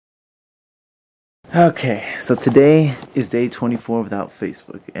Okay, so today is day 24 without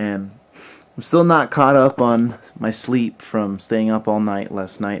Facebook, and I'm still not caught up on my sleep from staying up all night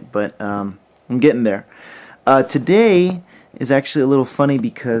last night, but I'm getting there. Today is actually a little funny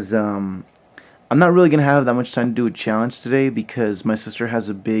because I'm not really going to have that much time to do a challenge today because my sister has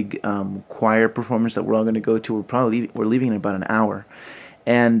a big choir performance that we're all going to go to. We're leaving in about an hour,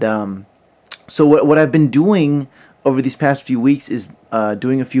 and so what I've been doing over these past few weeks is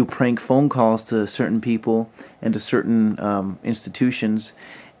doing a few prank phone calls to certain people and to certain institutions,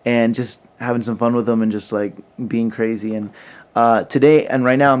 and just having some fun with them and just like being crazy. And today and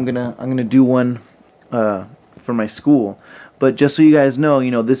right now I'm gonna do one for my school. But just so you guys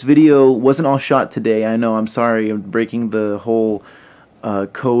know, this video wasn't all shot today. I know, I'm sorry, I'm breaking the whole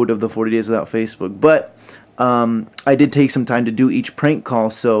code of the 40 days without Facebook, but I did take some time to do each prank call,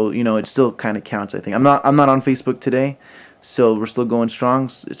 so it still kind of counts. I think I'm not on Facebook today, so we're still going strong.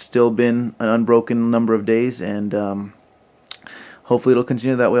 It's still been an unbroken number of days, and hopefully it'll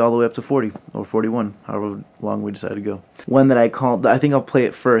continue that way all the way up to 40 or 41, however long we decide to go. One that I called, I think I'll play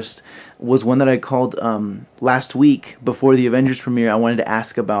it first, was one that I called last week before the Avengers premiere. I wanted to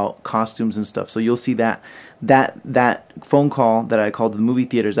ask about costumes and stuff, so you'll see that phone call that I called to the movie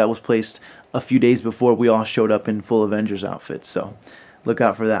theaters, that was placed a few days before we all showed up in full Avengers outfits, so look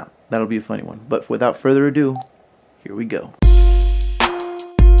out for that. That'll be a funny one. But without further ado, here we go.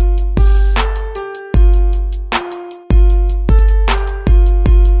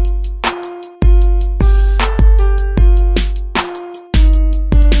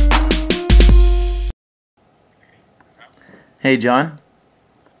 Hey, John.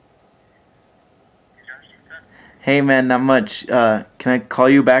 Hey man, not much. Can I call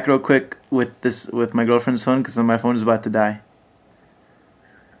you back real quick with my girlfriend's phone, because my phone is about to die?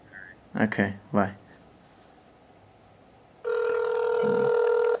 Okay, bye.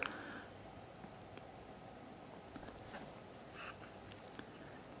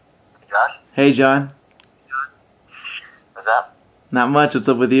 Josh? Hey John. What's up? Not much. What's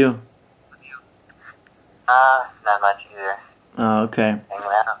up with you? Not much either. Oh, okay. Hanging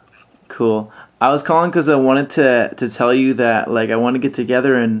out. Cool. I was calling because I wanted to tell you that I want to get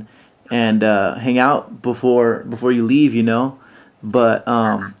together and hang out before you leave, But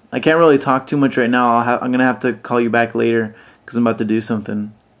I can't really talk too much right now. I'm gonna have to call you back later because I'm about to do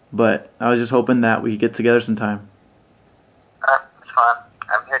something. But I was just hoping that we could get together sometime. It's fine.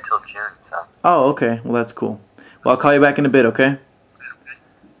 I'm here till June, so. Oh, okay. Well, that's cool. Well, I'll call you back in a bit, okay?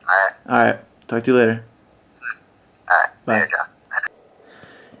 Alright. Alright. Talk to you later. Alright. Bye. Later, Josh.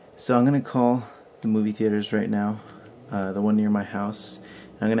 So I'm gonna call the movie theaters right now, the one near my house.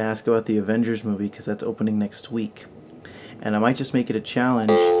 And I'm gonna ask about the Avengers movie because that's opening next week, and I might just make it a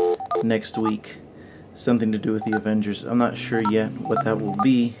challenge next week, something to do with the Avengers. I'm not sure yet what that will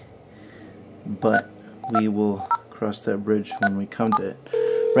be, but we will cross that bridge when we come to it.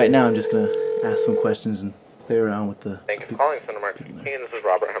 Right now, I'm just gonna ask some questions and play around with the. Thank you for calling Center Mark King. This is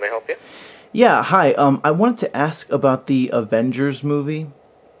Robert. How may I help you? Yeah, hi. I wanted to ask about the Avengers movie.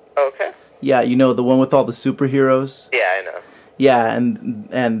 Okay. Yeah, the one with all the superheroes. Yeah, I know. Yeah,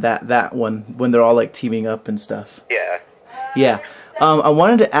 and that one when they're all like teaming up and stuff. Yeah. Yeah. I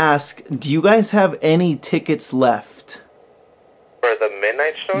wanted to ask, do you guys have any tickets left? For the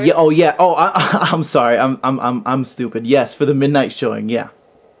midnight showing? Yeah. Oh yeah. Oh, I'm sorry. I'm stupid. Yes, for the midnight showing. Yeah.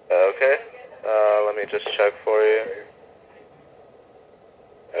 Okay. Let me just check for you.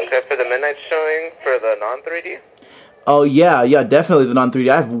 Okay, for the midnight showing for the non-3D? Oh yeah, definitely the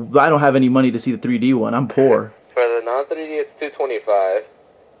non-3D. I don't have any money to see the 3D one. I'm poor. For the non-3D, it's $225.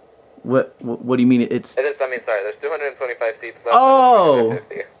 What do you mean? It's. It is. I mean, sorry. There's 225 seats left. Oh.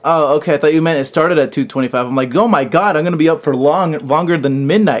 Oh, okay. I thought you meant it started at 225. I'm like, oh my god, I'm gonna be up for longer than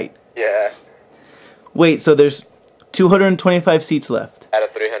midnight. Yeah. Wait, so there's 225 seats left. Out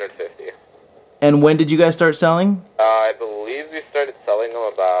of 350. And when did you guys start selling? I believe we started selling them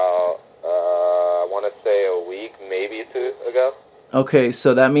about, I want to say a week, maybe two ago. Okay,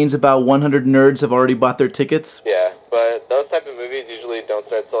 so that means about 100 nerds have already bought their tickets? Yeah, but those type of movies usually don't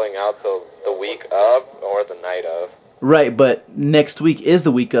start selling out till the week of or the night of. Right, but next week is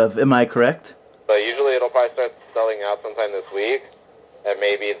the week of, am I correct? So usually it'll probably start selling out sometime this week, and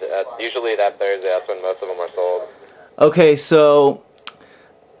maybe usually that Thursday, that's when most of them are sold. Okay, so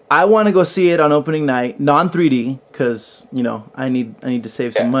I want to go see it on opening night, non-3D, because, I need to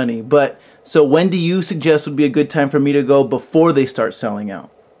save some money. But, so when do you suggest would be a good time for me to go before they start selling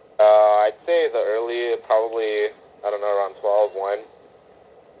out? I'd say the early, probably, I don't know, around 12, 1.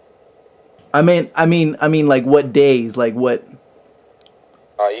 I mean, like what days? Like what?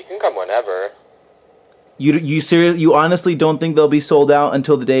 You can come whenever. You honestly don't think they'll be sold out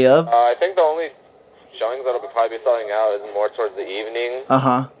until the day of? I think the only showings that'll probably be selling out is more towards the evening.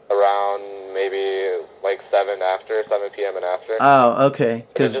 Around maybe like 7 p.m. and after. Oh, okay.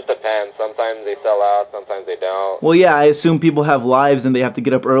 It just depends. Sometimes they sell out, sometimes they don't. Well, yeah, I assume people have lives and they have to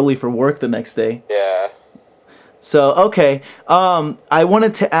get up early for work the next day. Yeah. So, okay. I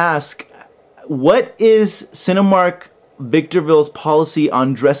wanted to ask, what is Cinemark Victorville's policy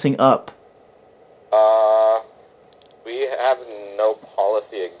on dressing up? We have no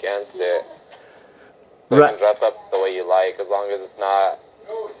policy against it. So Right. you can dress up the way you like, as long as it's not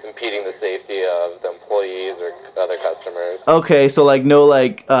impeding the safety of the employees or other customers. Okay, so like no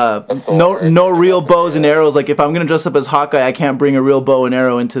no real bows and arrows. Like if I'm gonna dress up as Hawkeye, I can't bring a real bow and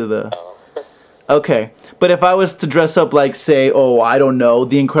arrow into the. No. Okay, but if I was to dress up like, say, I don't know,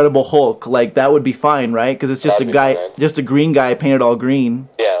 the Incredible Hulk, like that would be fine, right? Because it's just That'd a be guy, fine. just a green guy painted all green.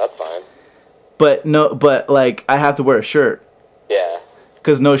 Yeah, that's fine. But like I have to wear a shirt. Yeah.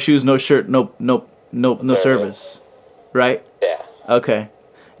 Because no shoes, no shirt, no service, right? Yeah. Okay.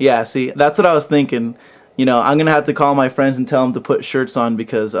 Yeah, see, that's what I was thinking. You know, I'm going to have to call my friends and tell them to put shirts on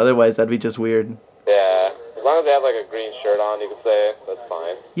because otherwise that'd be just weird. Yeah. As long as they have like a green shirt on, you could say, that's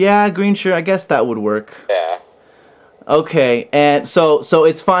fine. Yeah, green shirt, I guess that would work. Yeah. Okay, and so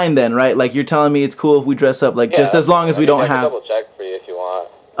it's fine then, right? Like you're telling me it's cool if we dress up, like just as long as we don't I can have... double check for you if you want.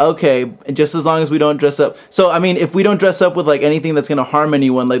 Okay, just as long as we don't dress up. So, I mean, if we don't dress up with like anything that's going to harm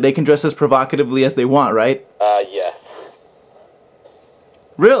anyone, like they can dress as provocatively as they want, right? Yes.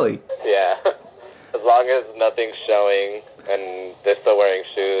 Really? Yeah. As long as nothing's showing and they're still wearing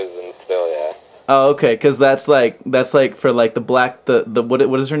shoes and still, yeah. Oh, okay, because that's like for like the black, the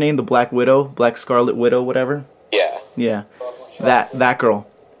what is her name? The Black Widow? Black Scarlet Widow, whatever? Yeah. Yeah. That girl.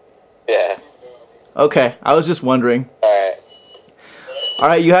 Yeah. Okay, I was just wondering. Alright.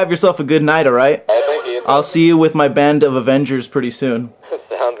 Alright, you have yourself a good night, alright? Alright, thank you. I'll see you with my band of Avengers pretty soon.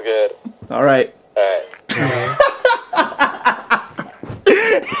 Sounds good. Alright. Alright.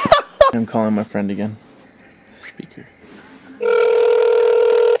 I'm calling my friend again. Speaker.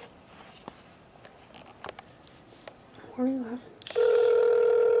 Why are you laughing?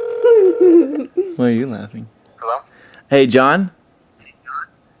 Why are you laughing? Hello? Hey, John?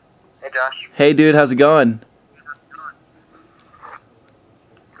 Hey, Josh. Hey, dude, how's it going?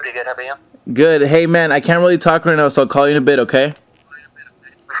 Pretty good, how about you? Good. Hey, man, I can't really talk right now, so I'll call you in a bit, okay?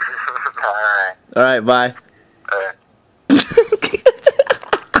 Alright. Alright, bye. Alright.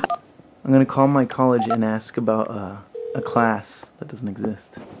 I'm gonna call my college and ask about a class that doesn't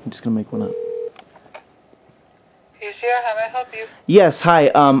exist. I'm just gonna make one up. How may I help you? Yes,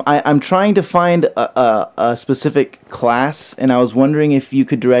 hi. I'm trying to find a specific class, and I was wondering if you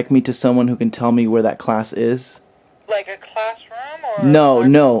could direct me to someone who can tell me where that class is. Like a classroom or?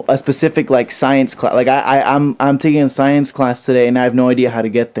 No, a specific like science class. Like I'm taking a science class today, and I have no idea how to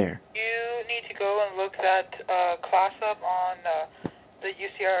get there. You need to go and look that class up on the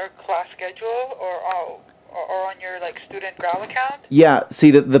UCR class schedule or on your like student Growl account. Yeah. See,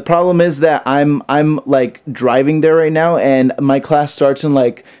 the problem is that I'm like driving there right now, and my class starts in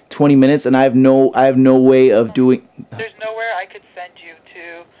like 20 minutes, and I have no way of doing. There's nowhere I could send you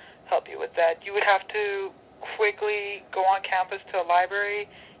to help you with that. You would have to quickly go on campus to a library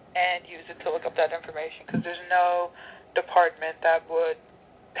and use it to look up that information because there's no department that would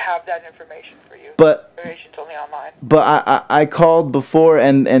have that information for you. But Information's only online. But I called before,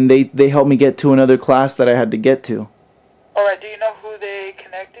 and they helped me get to another class that I had to get to. All right. Do you know who they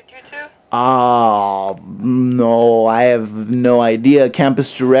connected you to? Oh, no, I have no idea.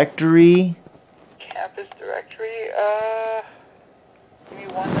 Campus directory? Campus directory. Give me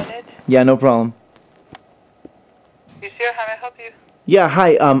 1 minute. Yeah, no problem. Lucia, how may I help you? Yeah,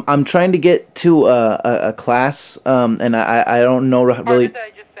 hi. I'm trying to get to a class, and I don't know really. Department that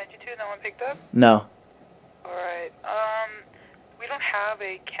I just sent you to, no one picked up? No. All right. We don't have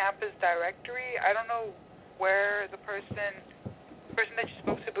a campus directory. I don't know where the person that you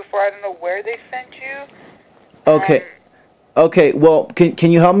spoke to before, I don't know where they sent you. Okay. Okay, well,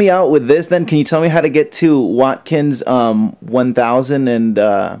 can you help me out with this then? Can you tell me how to get to Watkins 1000 and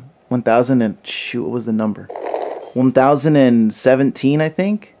 1000 and shoot, what was the number? 1017, I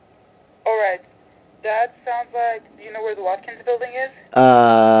think. All right. That sounds like, do you know where the Watkins building is? Have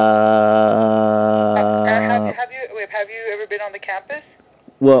you ever been on the campus?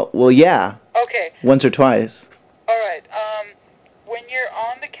 Well, yeah. Okay. Once or twice. All right. When you're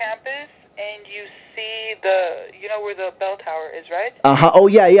on the campus and you see you know where the bell tower is, right? Oh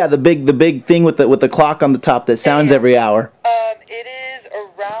yeah, the big thing with the clock on the top that sounds every hour. It is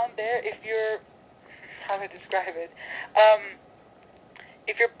around there. If you're, how do I describe it?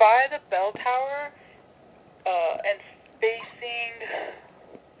 If you're by the bell tower, and facing,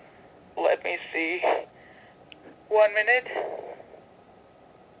 let me see. 1 minute.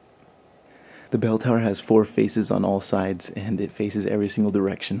 The bell tower has 4 faces on all sides, and it faces every single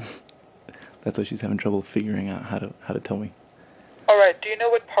direction. That's why she's having trouble figuring out how to tell me. All right. Do you know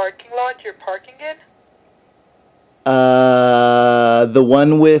what parking lot you're parking in? The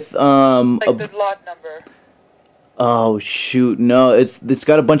one with Like the lot number. Oh shoot, no, it's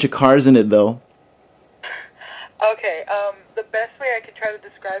got a bunch of cars in it though. Okay. The best way I can try to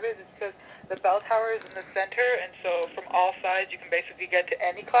describe it is because the bell tower is in the center, and so from all sides you can basically get to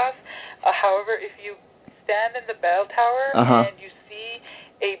any class. However, if you stand in the bell tower and you see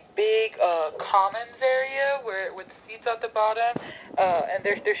a big commons area with seats at the bottom, and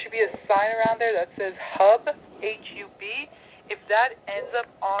there should be a sign around there that says Hub, H-U-B. If that ends up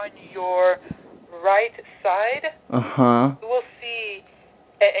on your right side, you will see,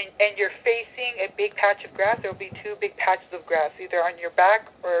 and you're facing a big patch of grass. There will be 2 big patches of grass, either on your back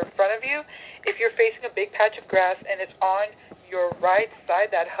or in front of you. If you're facing a big patch of grass and it's on your right side,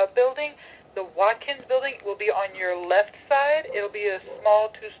 that Hub building, the Watkins building will be on your left side. It'll be a small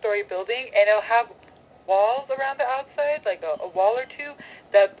 2-story building, and it'll have walls around the outside, like a wall or 2,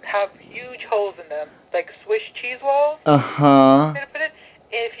 that have huge holes in them, like Swiss cheese walls.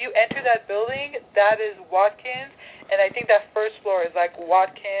 If you enter that building, that is Watkins, and I think that first floor is like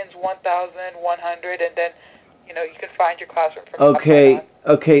Watkins 1100, and then you can find your classroom from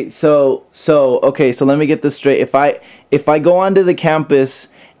Okay, so let me get this straight. If I go onto the campus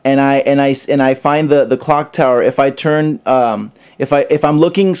and I find the clock tower, if I turn if I'm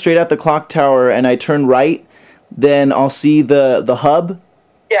looking straight at the clock tower and I turn right, then I'll see the hub.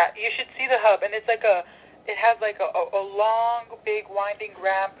 Yeah, you should see the hub, and it has like a long, big winding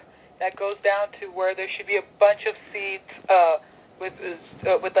ramp that goes down to where there should be a bunch of seats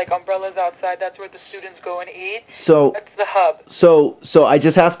with like umbrellas outside. That's where the students go and eat. So that's the hub. So I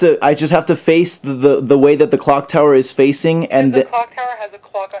just have to face the way that the clock tower is facing, and the clock tower has a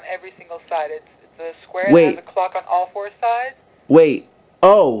clock on every single side. It's a square that has a clock on all 4 sides. Wait.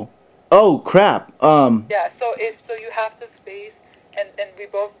 Oh crap. Yeah. So you have to face, and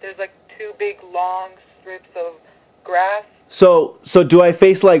there's like 2 big long strips of grass. So do I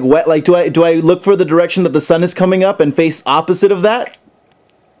face like wet? Like do I look for the direction that the sun is coming up and face opposite of that?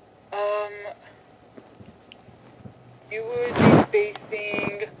 You would be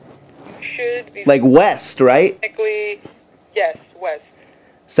facing. You should be like west, right? Technically, yes, west.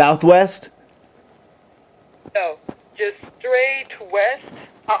 Southwest? No, just straight west.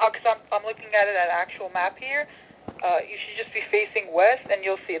 Because I'm looking at it at an actual map here. You should just be facing west, and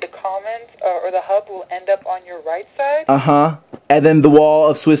you'll see the commons or the hub will end up on your right side. And then the wall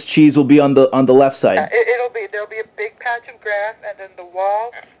of Swiss cheese will be on the left side. Yeah, there'll be a big patch of grass, and then the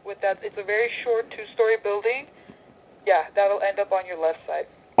wall with that. It's a very short 2-story building. Yeah, that'll end up on your left side.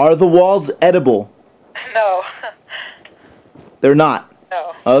 Are the walls edible? No. They're not.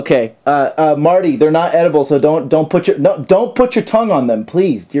 No. Okay. Marty, they're not edible, so don't put your tongue on them,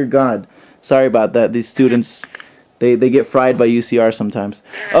 please. Dear God. Sorry about that. These students, they get fried by UCR sometimes.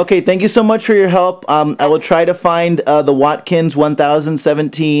 Okay, thank you so much for your help. I will try to find the Watkins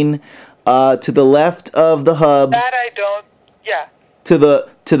 1017 to the left of the hub. That I don't. Yeah. To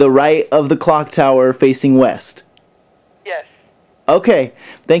the right of the clock tower facing west. Yes. Okay.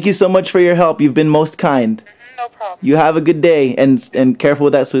 Thank you so much for your help. You've been most kind. No problem. You have a good day, and careful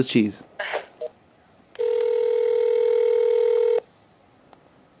with that Swiss cheese.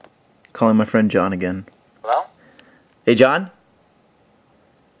 Calling my friend John again. Hello? Hey, John?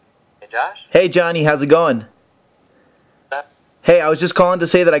 Hey, Josh? Hey, Johnny, how's it going? Hey, I was just calling to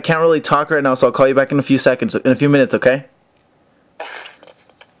say that I can't really talk right now, so I'll call you back in a few minutes, okay?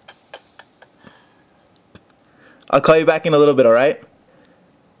 I'll call you back in a little bit, alright?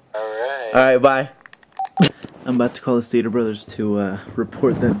 Alright. Alright, bye. I'm about to call the Stater Brothers to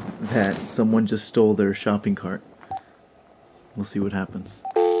report that someone just stole their shopping cart. We'll see what happens.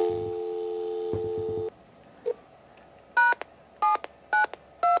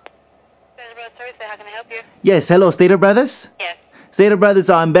 How can I help you? Yes, hello, Stater Brothers? Yes. Stater Brothers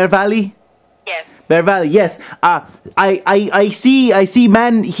on Bear Valley? Yes. Bear Valley, yes. I see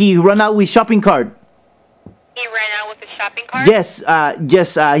man, he run out with shopping cart. He ran out with a shopping cart? Yes,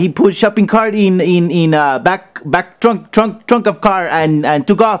 he put shopping cart in back trunk of car and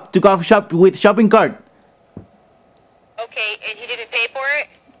took off with shopping cart. Okay, and he didn't pay for it?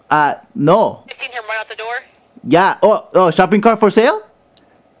 No. You seen him run out the door? Yeah, oh, shopping cart for sale?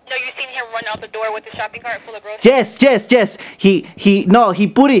 No, you seen him run out the door with the shopping cart full of groceries? Yes. He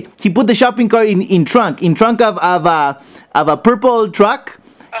put the shopping cart in trunk of a purple truck.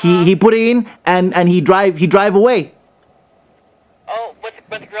 He put it in and he drive away. Oh, with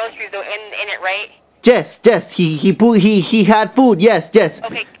the groceries though in it, right? Yes, he had food. Yes. Okay, I'm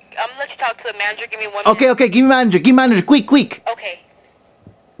gonna let you talk to the manager. Give me 1 minute. Okay, give me manager, quick. Okay.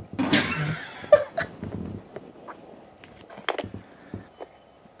 This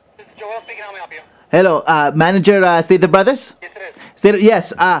is Joel speaking. How may I help you? Hello, manager, Stater Brothers? Yes, it is.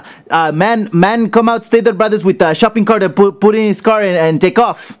 Yes, man come out Stater Brothers with a shopping cart and put in his car and take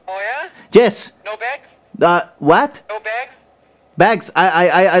off. Oh, yeah? Yes. No bags? What? No bags? Bags?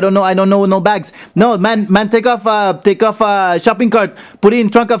 I don't know. I don't know. No bags. No, man. Take off shopping cart. Put it in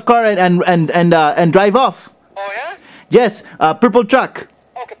trunk of car and drive off. Oh, yeah? Yes. Purple truck.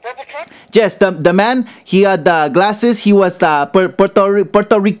 Okay, purple truck? Yes. The man. He had glasses. He was Puerto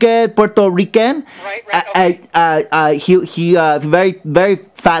Rican. Right. Okay. He very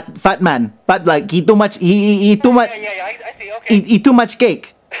fat man. But like he too much. He too much. Yeah. I see. Okay. He too much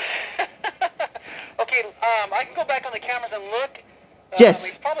cake. Okay. I can go back on the cameras and look. Yes.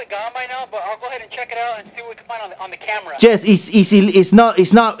 He's probably gone by now, but I'll go ahead and check it out and see what we can find on the camera. Yes.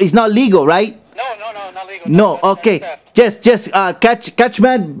 It's not legal, right? No, not legal. No, That's okay. theft. Just catch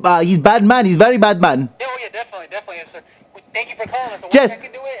man. He's bad man. He's very bad man. Yeah, definitely. Yes, sir. Thank you for calling us. So Yes. I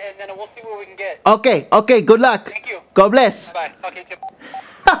can do it, and then we'll see what we can get. Okay. Good luck. Thank you. God bless. Bye. Okay, too.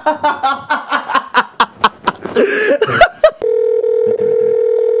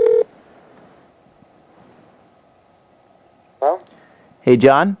 Hello? Hey,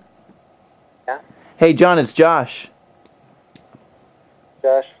 John. Yeah? Hey, John. It's Josh.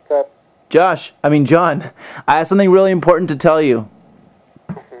 Josh, what's up? John. I have something really important to tell you.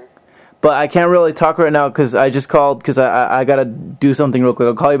 But I can't really talk right now because I just called because I gotta do something real quick.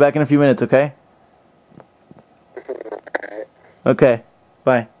 I'll call you back in a few minutes, okay? Alright. Okay.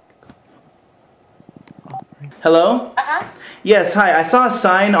 Bye. Hello? Uh-huh. Yes, hi. I saw a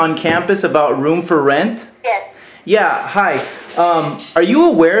sign on campus about room for rent. Yes. Yeah, hi. Are you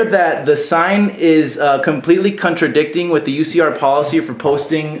aware that the sign is completely contradicting with the UCR policy for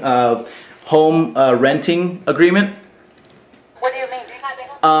posting home renting agreement? What do you mean?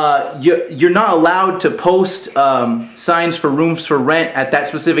 You're not allowed to post signs for rooms for rent at that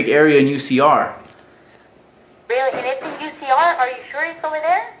specific area in UCR. Really? And it's in UCR? Are you sure it's over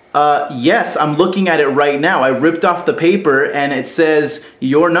there? Yes, I'm looking at it right now. I ripped off the paper and it says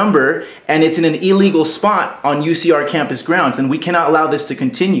your number and it's in an illegal spot on UCR campus grounds and we cannot allow this to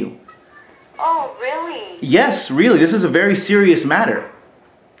continue. Oh, really? Yes, really. This is a very serious matter.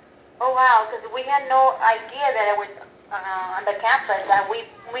 Oh, wow. Because we had no idea that it was on the campus.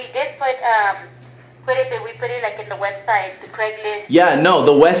 We did put it like in the website, the Craigslist. Yeah, no,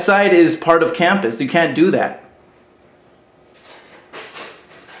 the west side is part of campus. You can't do that.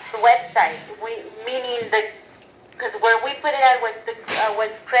 The website. Meaning because where we put it at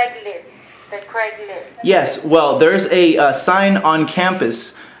was Craigslist. The Craigslist. Yes, well, there's a sign on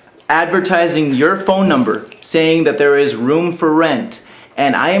campus advertising your phone number saying that there is room for rent.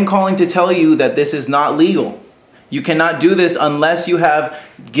 And I am calling to tell you that this is not legal. You cannot do this unless you have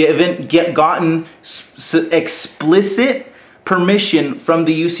gotten explicit permission from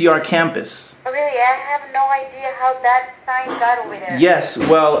the UCR campus. Oh, really? I have no idea how that sign got over there. Yes,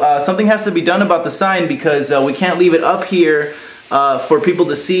 well, something has to be done about the sign because we can't leave it up here for people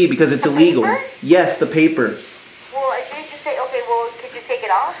to see because it's illegal. Paper? Yes, the paper. Well, didn't you say, okay, well, could you take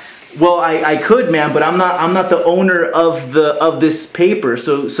it off? Well, I could, ma'am, but I'm not the owner of this paper,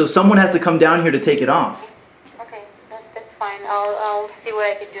 so someone has to come down here to take it off. Okay, that's fine. I'll see what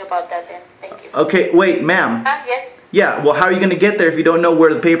I can do about that then. Thank you. Okay, wait, ma'am. Yes? Yeah, well, how are you going to get there if you don't know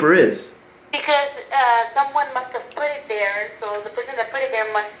where the paper is? Because someone must have put it there, so the person that put it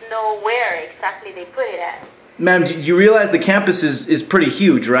there must know where exactly they put it at. Ma'am, you realize the campus is pretty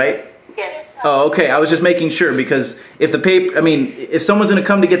huge, right? Yes. Oh, okay. I was just making sure because if the paper, if someone's going to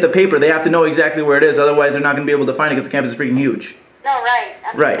come to get the paper, they have to know exactly where it is. Otherwise, they're not going to be able to find it because the campus is freaking huge. No, right.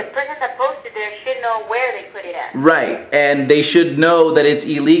 Right. The person that posted there should know where they put it at. Right. And they should know that it's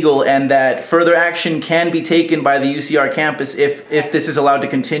illegal and that further action can be taken by the UCR campus if this is allowed to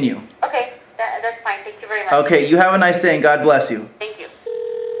continue. Okay. That's fine. Thank you very much. Okay. You have a nice day and God bless you. Thank you.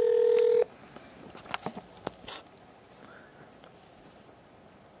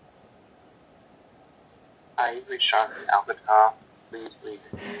 You've reached Sean from Alcatraz. Please leave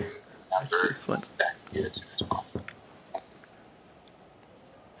number This one. back here as soon as possible.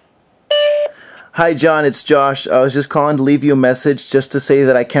 Hi, John. It's Josh. I was just calling to leave you a message just to say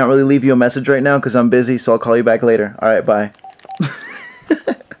that I can't really leave you a message right now because I'm busy, so I'll call you back later. All right, bye.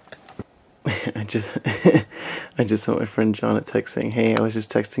 I just sent my friend John a text saying, hey, I was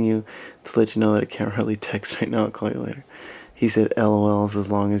just texting you to let you know that I can't really text right now. I'll call you later. He said, LOLs as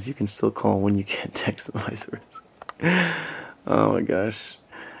long as you can still call when you can't text and vice versa. Oh my gosh.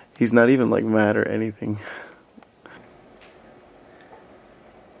 He's not even like mad or anything.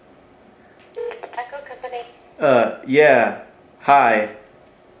 Taco Company. Yeah. Hi.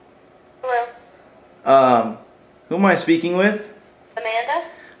 Hello. Who am I speaking with? Amanda?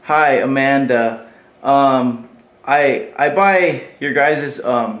 Hi, Amanda. I buy your guys'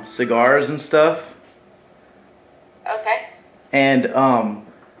 cigars and stuff. Okay. And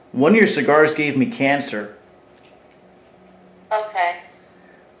one of your cigars gave me cancer. Okay.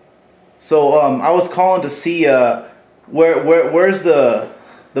 So I was calling to see where's the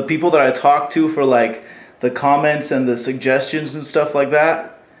people that I talked to for like the comments and the suggestions and stuff like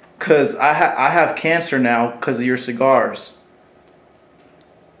that, cause I have cancer now because of your cigars.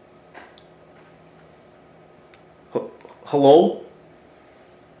 Hello?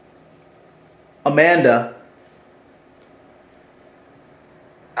 Amanda?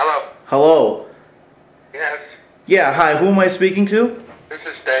 Hello. Hello? Yes. Yeah, hi, who am I speaking to? This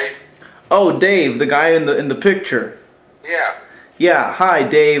is Dave. Oh, Dave, the guy in the picture. Yeah. Yeah, hi,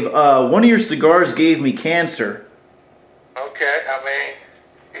 Dave. One of your cigars gave me cancer. Okay. I mean,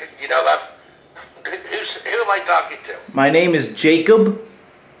 you know that. Who am I talking to? My name is Jacob.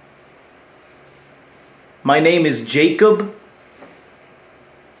 My name is Jacob.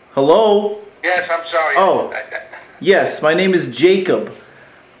 Hello? Yes, I'm sorry. Oh. Yes, my name is Jacob.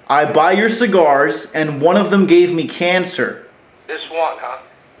 I buy your cigars, and one of them gave me cancer. This one, huh?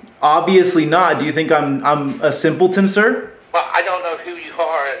 Obviously not. Do you think I'm a simpleton, sir? Well, I don't know who you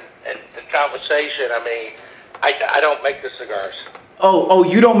are in the conversation. I mean, I don't make the cigars. Oh,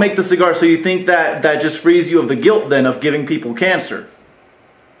 you don't make the cigars, so you think that just frees you of the guilt then of giving people cancer?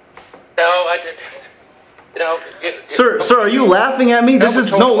 No, I didn't. You know, Sir, are you laughing at me? This is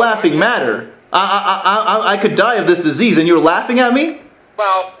no laughing matter. I could die of this disease, and you're laughing at me?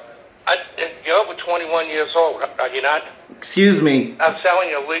 Well, you're over 21 years old, are you not? Excuse me. I'm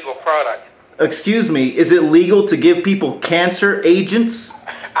selling a legal product. Excuse me. Is it legal to give people cancer agents?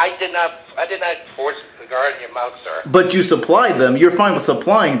 I did not force the cigar in your mouth, sir. But you supplied them. You're fine with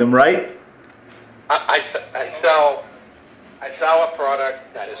supplying them, right? I sell a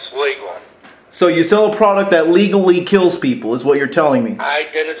product that is legal. So you sell a product that legally kills people, is what you're telling me. I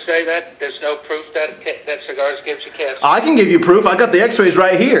didn't say that. There's no proof that cigars gives you cancer. I can give you proof. I got the x-rays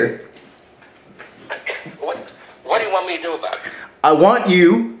right here. What do you want me to do about it? I want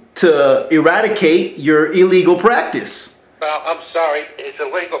you to eradicate your illegal practice. Well, I'm sorry. It's a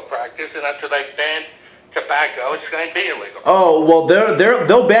legal practice, and after they ban tobacco, it's going to be illegal. Oh, well,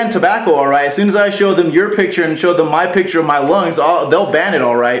 they'll ban tobacco, all right. As soon as I show them your picture and show them my picture of my lungs, they'll ban it,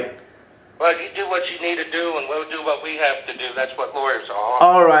 all right. Well, you do what you need to do, and we'll do what we have to do. That's what lawyers are.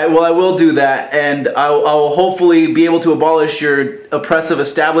 All right, well, I will do that, and I'll hopefully be able to abolish your oppressive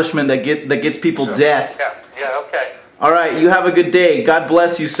establishment that gets people death. Yeah, okay. All right, you have a good day. God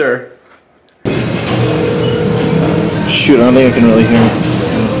bless you, sir. Shoot, I don't think I can really hear him.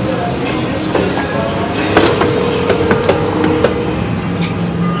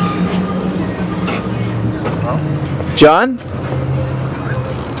 John?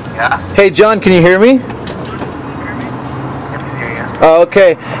 Yeah? Hey, John, can you hear me? Oh,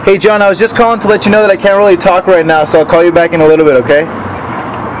 okay. Hey, John, I was just calling to let you know that I can't really talk right now, so I'll call you back in a little bit, okay?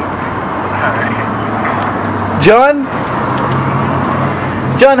 John?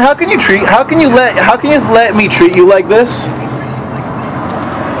 John, how can you let me treat you like this?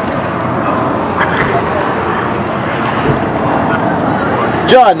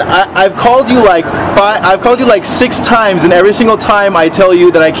 John, I've called you like 6 times, and every single time I tell you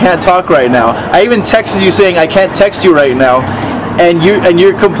that I can't talk right now. I even texted you saying I can't text you right now, and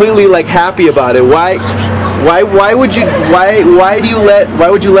you're completely like happy about it. Why would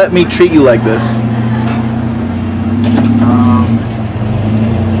you let me treat you like this?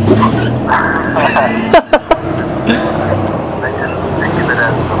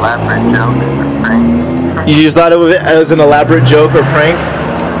 You just thought of it as an elaborate joke or prank?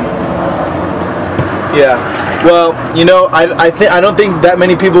 Yeah. Well, you know, I don't think that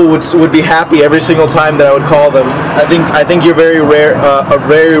many people would be happy every single time that I would call them. I think you're very rare, a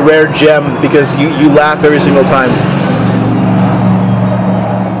very rare gem, because you laugh every single time.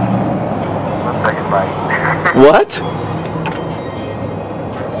 What?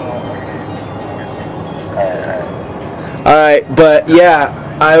 All right, but yeah.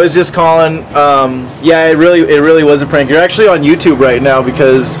 I was just calling. Yeah, it really was a prank. You're actually on YouTube right now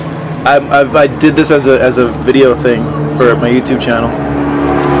because I did this as a video thing for my YouTube channel.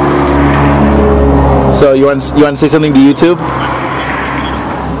 So you want to say something to YouTube?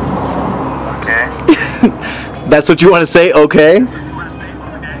 Okay. That's what you want to say? Okay.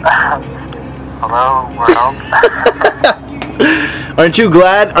 Hello, world. Aren't you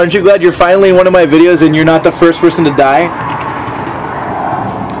glad? Aren't you glad you're finally in one of my videos and you're not the first person to die?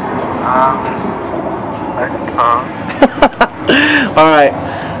 I suppose. All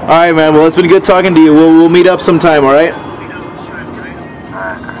right, man. Well, it's been good talking to you. We'll meet up sometime. All right.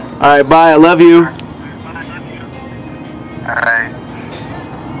 All right. Bye. I love you. All right.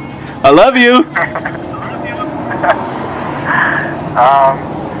 I love you.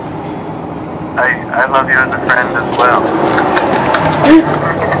 I love you as a friend as well.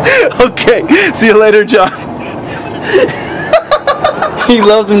 Okay. See you later, John. He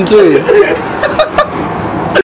loves him too.